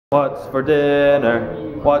What's for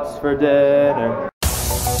dinner? What's for dinner?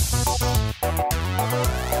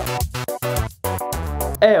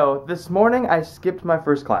 Ayo, this morning I skipped my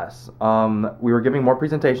first class. We were giving more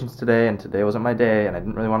presentations today, and today wasn't my day, and I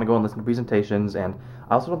didn't really want to go and listen to presentations, and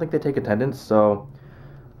I also don't think they take attendance, so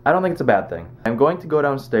I don't think it's a bad thing. I'm going to go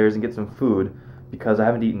downstairs and get some food because I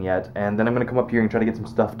haven't eaten yet, and then I'm going to come up here and try to get some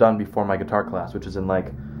stuff done before my guitar class, which is in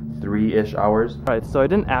like 3-ish hours. Alright, so I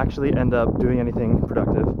didn't actually end up doing anything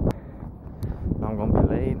productive. Now I'm going to be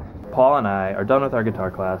late. Paul and I are done with our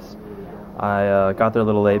guitar class. I got there a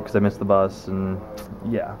little late because I missed the bus, and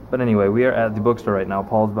yeah. But anyway, we are at the bookstore right now.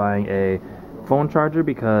 Paul's buying a phone charger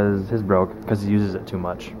because his broke, because he uses it too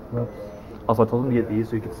much. Whoops. Also, I told him to get these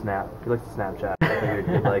so he could snap. He likes to Snapchat. I figured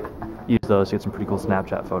he'd like use those to get some pretty cool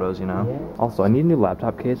Snapchat photos, you know? Yeah. Also, I need a new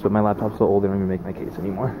laptop case, but my laptop's so old they don't even make my case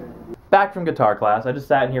anymore. Back from guitar class. I just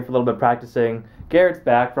sat in here for a little bit practicing. Garrett's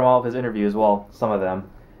back from all of his interviews, well, some of them.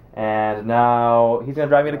 And now he's gonna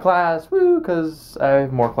drive me to class, woo, because I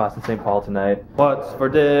have more class in St. Paul tonight. What's for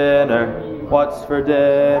dinner? What's for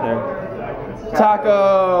dinner?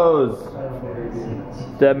 Tacos!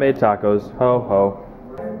 Deb made tacos. Ho ho.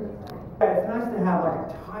 It's nice to have like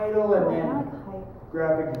a title and then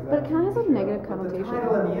graphic design. But it kind of has a negative connotation. The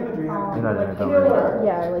title and the imagery have to be like killer.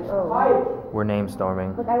 Yeah, like, oh. We're name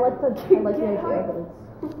storming. Like, I like the idea, but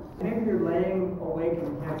it's... And if you're laying awake and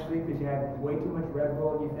you can't sleep because you had way too much Red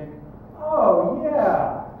Bull and you think, oh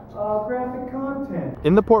yeah, graphic content.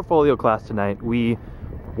 In the portfolio class tonight, we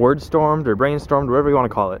wordstormed or brainstormed, whatever you want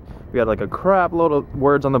to call it. We had like a crap load of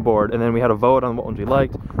words on the board, and then we had a vote on what ones we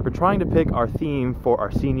liked. We're trying to pick our theme for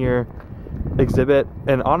our senior exhibit,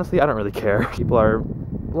 and honestly, I don't really care. People are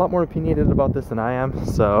a lot more opinionated about this than I am,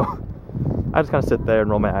 so I just kind of sit there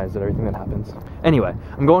and roll my eyes at everything that happens. Anyway,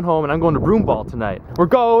 I'm going home and I'm going to Broomball tonight. We're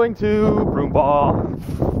going to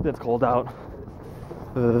Broomball. It's cold out.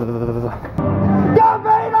 Go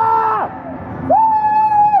Beta!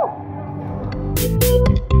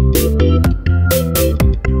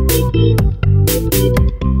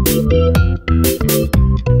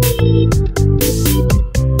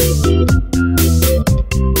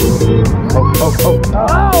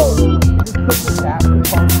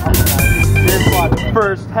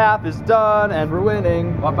 First half is done and we're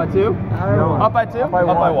winning. Up by 2? No. Up by 2? Up by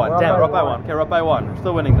 1. Damn, we're up by 1. Okay, we're up by 1. We're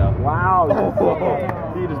still winning though. Wow.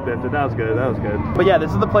 He just biffed it. That was good. That was good. But yeah,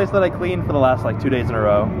 this is the place that I cleaned for the last like 2 days in a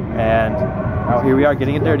row. And now here we are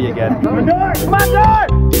getting it dirty again. Come on, door! Come on, door!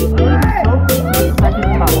 Alright!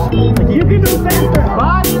 You can do faster!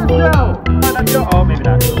 By yourself! Let's go. Oh, maybe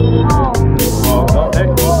not. Oh, hey.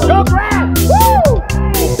 Go, Brad! Woo!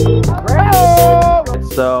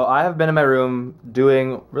 So I have been in my room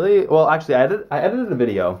doing really well. Actually, I edited a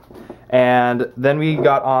video, and then we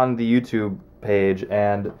got on the YouTube page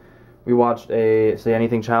and we watched a Say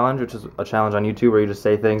Anything challenge, which is a challenge on YouTube where you just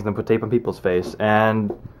say things and then put tape on people's face.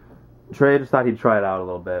 And Trey just thought he'd try it out a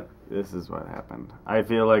little bit. This is what happened. I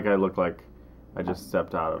feel like I look like I just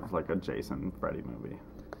stepped out of like a Jason Freddy movie.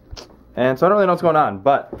 And so I don't really know what's going on,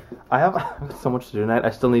 but I have so much to do tonight. I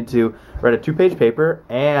still need to write a 2-page paper,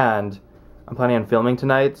 and I'm planning on filming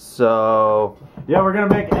tonight, so... Yeah, we're gonna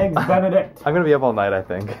make eggs Benedict. I'm gonna be up all night, I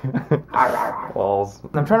think. Walls.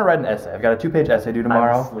 I'm trying to write an essay. I've got a 2-page essay due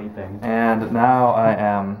tomorrow. I'm sleeping. And now I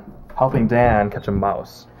am helping Dan catch a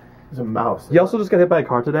mouse. There's a mouse. He also just got hit by a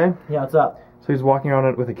car today. Yeah, what's up? So he's walking around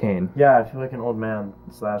it with a cane. Yeah, I feel like an old man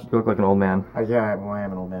slash... You look like an old man. Yeah, well, I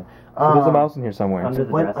am an old man. So there's a mouse in here somewhere.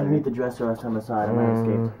 Underneath the dresser last time I saw it, and I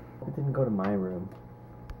escaped. It didn't go to my room.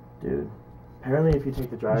 Dude. Apparently if you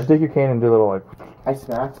take the You dresser... should take your cane and do a little like... I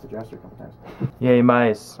smacked the dresser a couple times. Yay,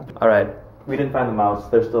 mice. Alright, we didn't find the mouse.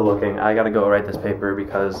 They're still looking. I gotta go write this paper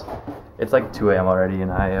because it's like 2 a.m. already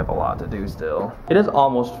and I have a lot to do still. It is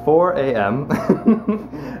almost 4 a.m.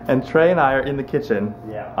 and Trey and I are in the kitchen.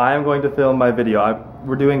 Yeah. I am going to film my video.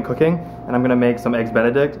 We're doing cooking and I'm gonna make some eggs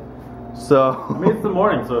Benedict. So... I mean, it's the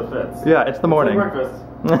morning, so it fits. Yeah, it's the morning. It's breakfast.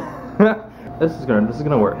 This is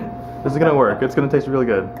gonna work. This is gonna work. It's gonna taste really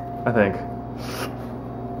good, I think.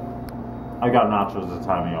 I got nachos to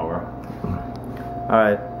tie me over.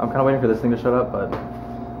 Alright, I'm kind of waiting for this thing to shut up, but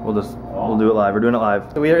we'll do it live. We're doing it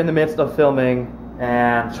live. So we are in the midst of filming,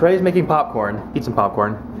 and Trey's making popcorn. Eat some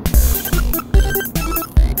popcorn.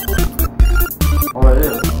 Oh, it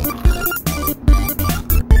is.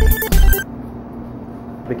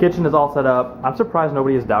 The kitchen is all set up. I'm surprised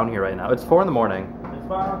nobody is down here right now. It's 4 in the morning. It's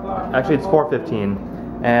 5 o'clock. Actually, it's 4:15.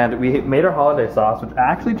 And we made our hollandaise sauce, which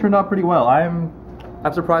actually turned out pretty well. I'm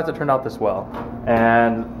surprised it turned out this well.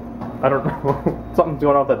 And I don't know. Something's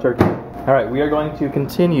going on with that turkey. Alright, we are going to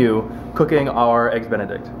continue cooking our Eggs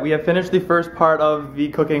Benedict. We have finished the first part of the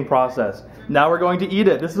cooking process. Now we're going to eat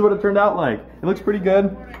it. This is what it turned out like. It looks pretty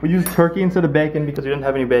good. We used turkey instead of bacon because we didn't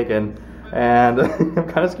have any bacon. And I'm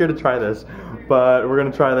kind of scared to try this, but we're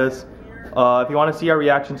going to try this. If you want to see our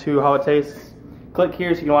reaction to how it tastes, click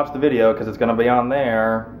here so you can watch the video because it's going to be on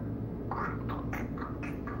there.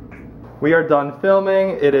 We are done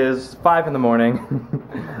filming. It is 5 in the morning.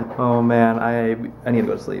 Oh man, I need to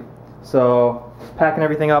go to sleep. So, packing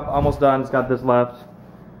everything up, almost done. Just got this left.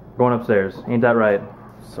 Going upstairs. Ain't that right?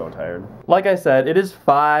 So tired. Like I said, it is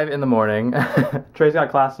 5 in the morning. Trey's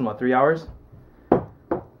got class in what, 3 hours? Oh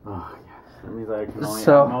yes. That means I can only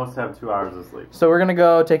So- at most have 2 hours of sleep. So we're gonna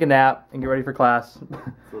go take a nap and get ready for class.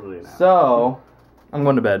 It's literally an hour. So, I'm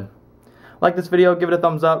going to bed. Like this video, give it a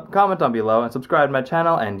thumbs up, comment down below, and subscribe to my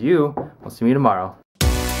channel, and you will see me tomorrow.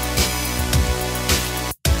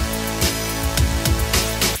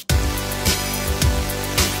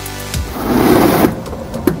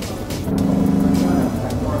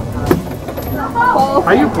 Oh.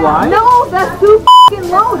 Are you blind? No, that's too f***ing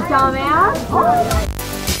low, dumbass.